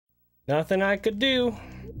Nothing I could do.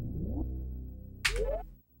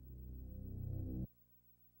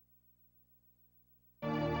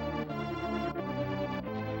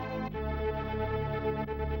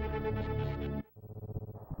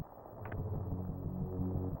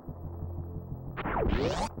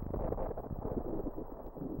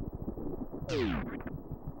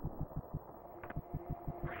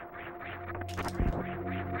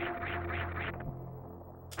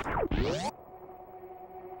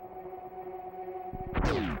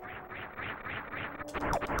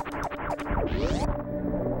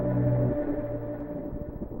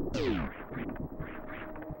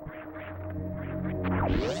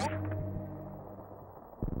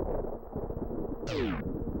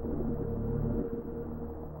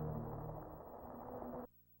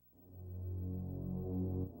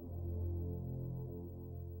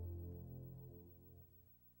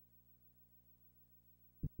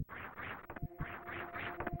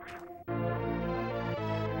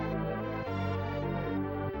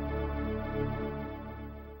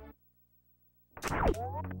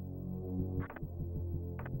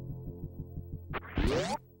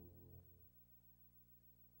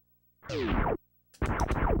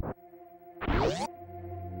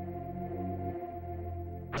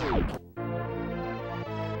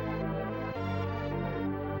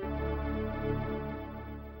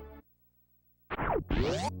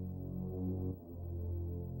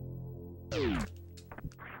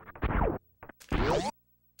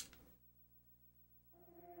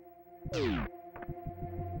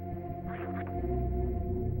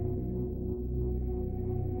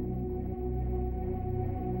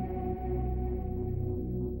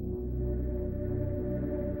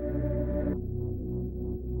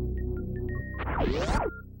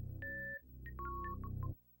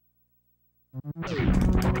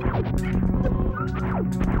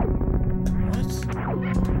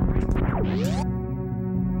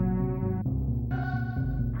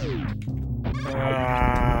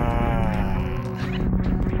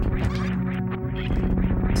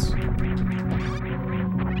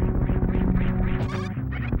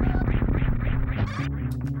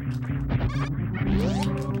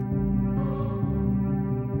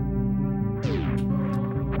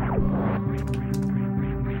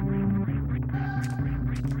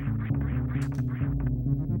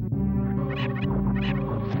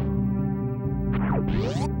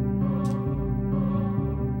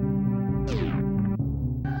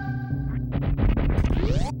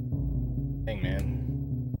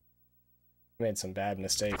 Made some bad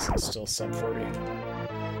mistakes and still sub 40.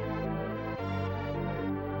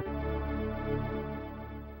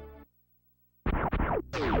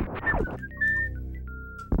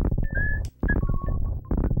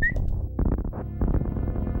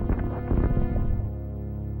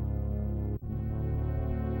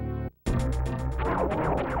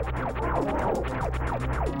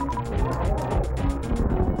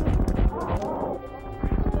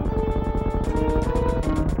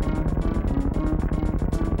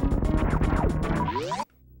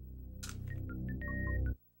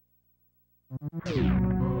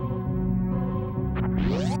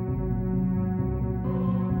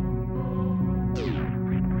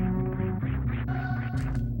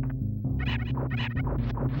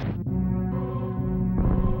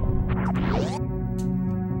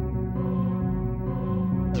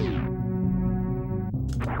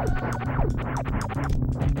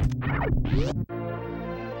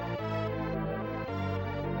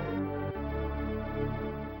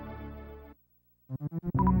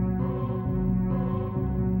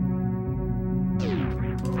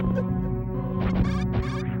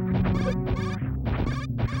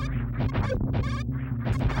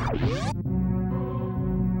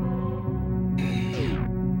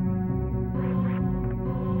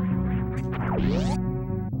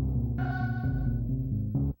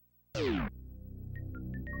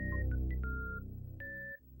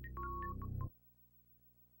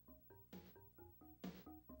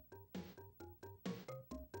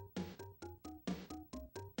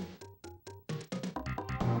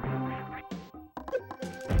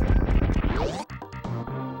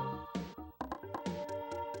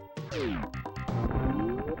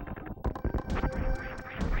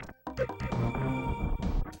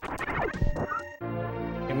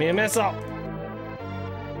 Give me a missile.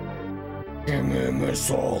 Give me a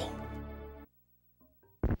missile.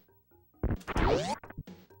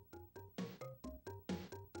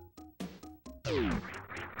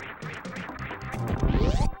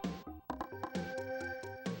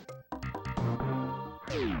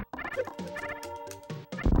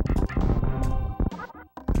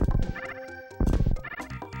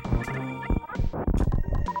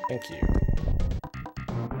 Thank you.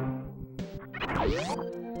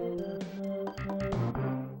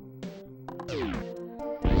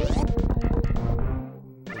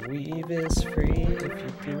 Weave is free if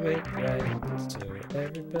you do it right, so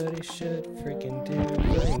everybody should freaking do the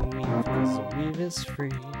weave, cause the weave is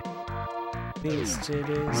free. At least it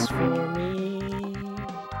is for me.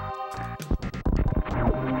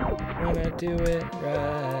 When I do it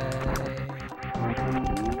right.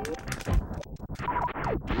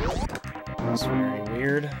 That was very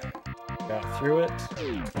weird. Got through it.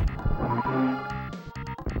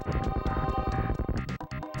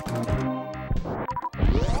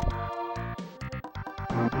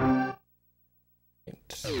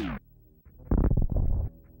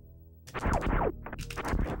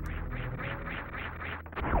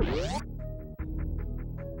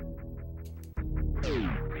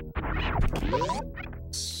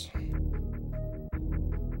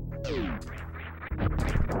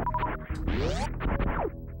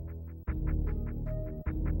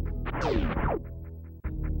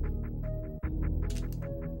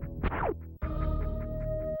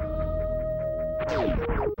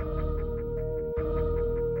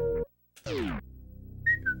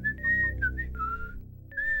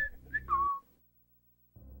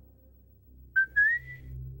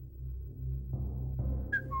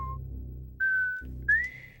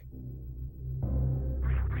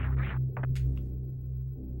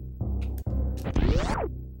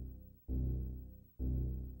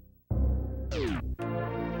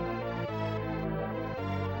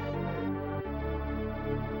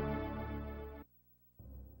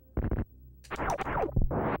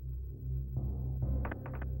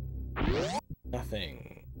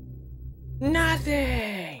 Nothing.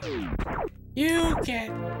 Nothing! You get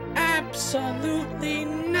absolutely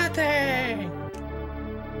nothing!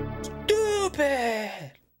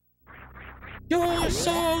 Stupid! You're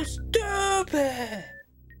so stupid!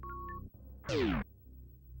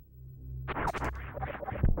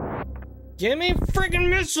 Give me friggin'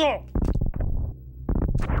 missile!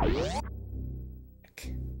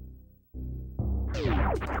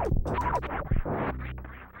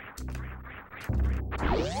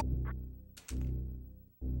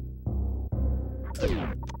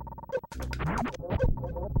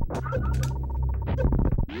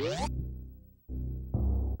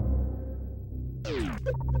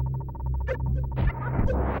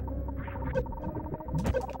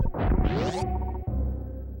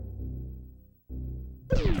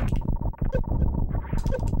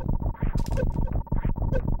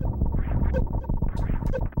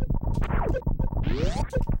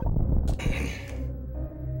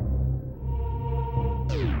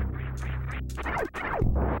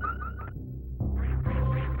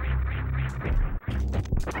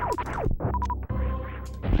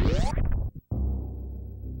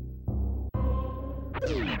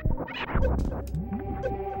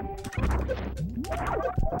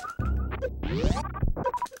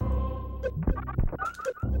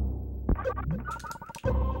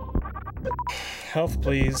 Health,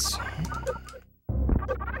 please.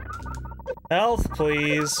 Health,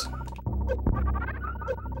 please.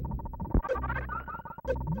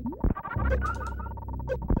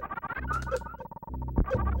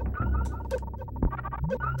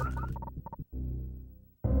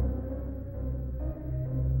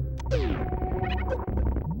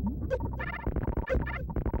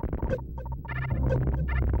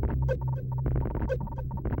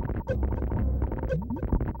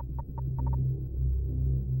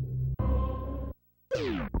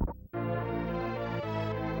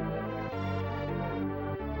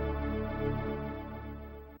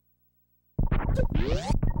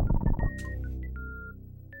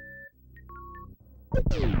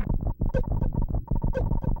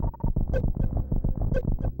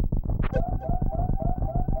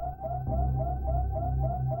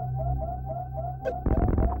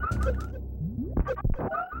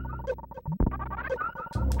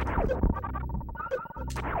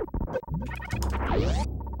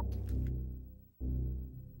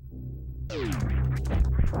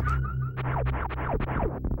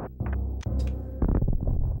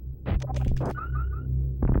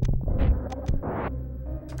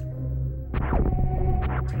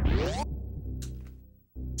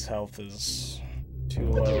 His health is too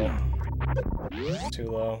low. Too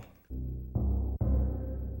low.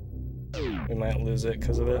 We might lose it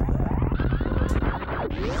because of it.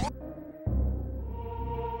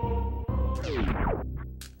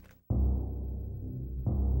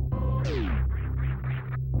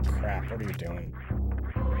 Crap, what are you doing?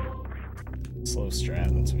 Slow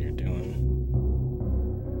strat, that's what you're doing.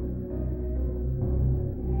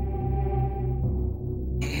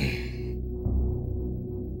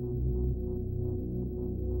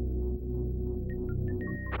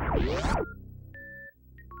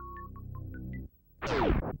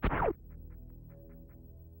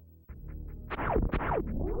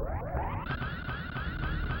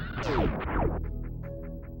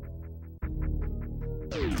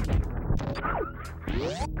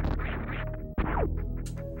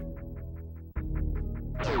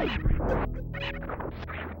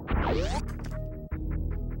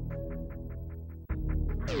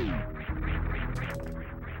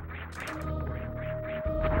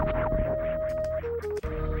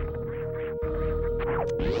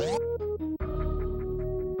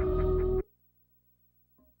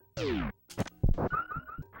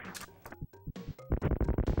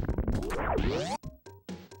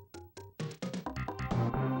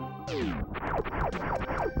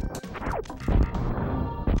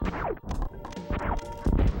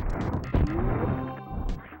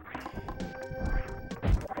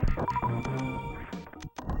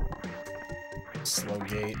 Slow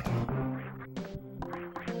gate.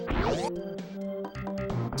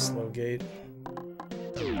 Slow gate.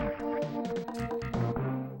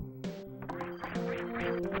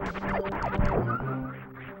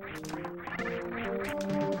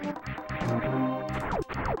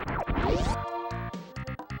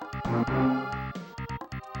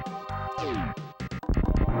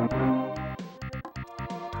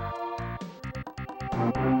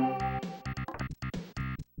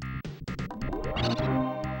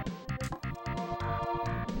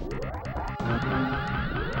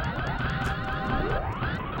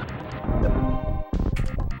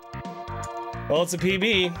 Well, it's a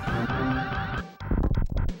PB.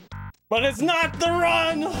 But it's not the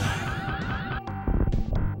run!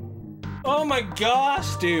 Oh my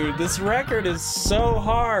gosh, dude. This record is so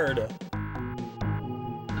hard.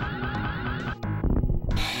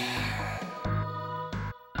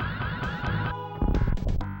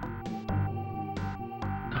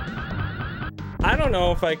 I don't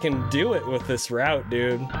know if I can do it with this route,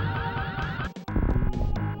 dude.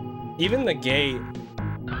 Even the gate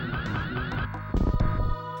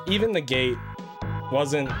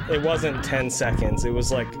wasn't 10 seconds. It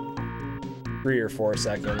was like 3 or 4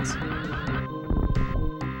 seconds.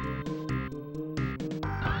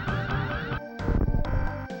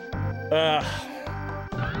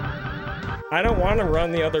 I don't want to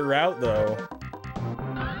run the other route though.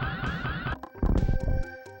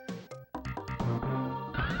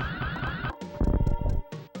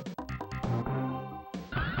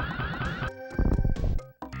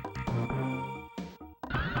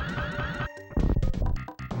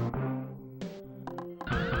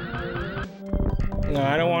 No,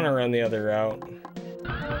 I don't want to run the other route.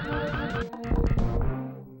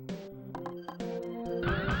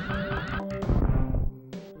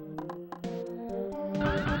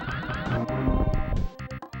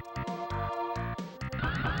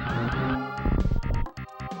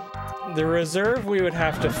 The reserve we would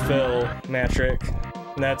have to fill, Metric,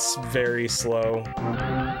 and that's very slow.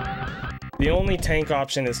 The only tank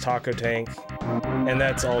option is Taco Tank, and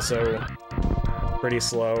that's also pretty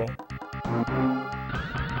slow.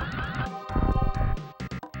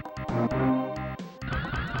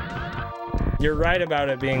 You're right about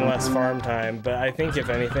it being less farm time, but I think if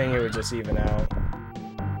anything, it would just even out.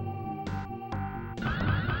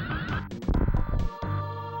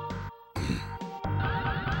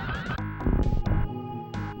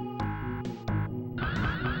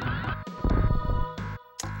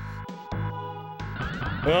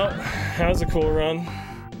 Well, that was a cool run.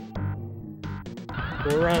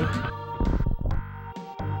 Cool run.